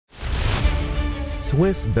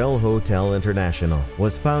Swiss Belhotel International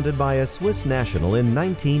was founded by a Swiss national in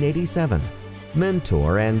 1987,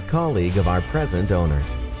 mentor and colleague of our present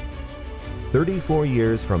owners. 34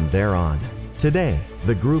 years from there on, today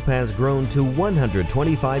the group has grown to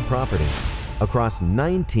 125 properties across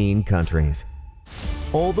 19 countries,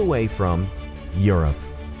 all the way from Europe,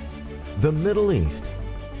 the Middle East,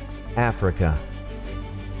 Africa,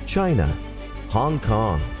 China, Hong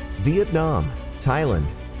Kong, Vietnam, Thailand,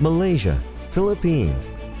 Malaysia,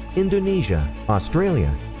 Philippines, Indonesia,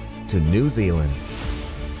 Australia, to New Zealand.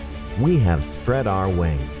 We have spread our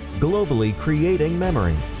wings, globally creating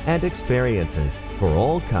memories and experiences for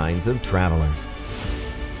all kinds of travelers.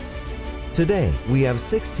 Today, we have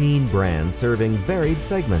 16 brands serving varied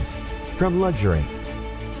segments, from luxury,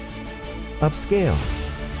 upscale,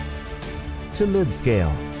 to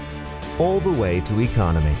mid-scale, all the way to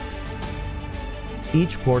economy.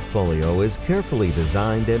 Each portfolio is carefully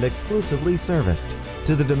designed and exclusively serviced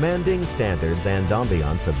to the demanding standards and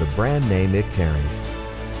ambiance of the brand name it carries.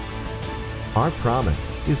 Our promise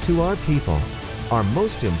is to our people, our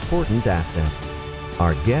most important asset,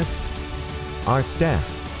 our guests, our staff,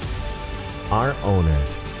 our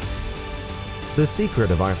owners. The secret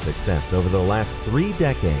of our success over the last 3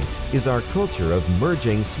 decades is our culture of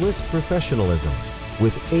merging Swiss professionalism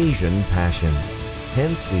with Asian passion.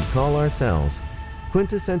 Hence, we call ourselves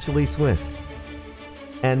quintessentially Swiss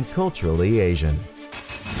and culturally Asian.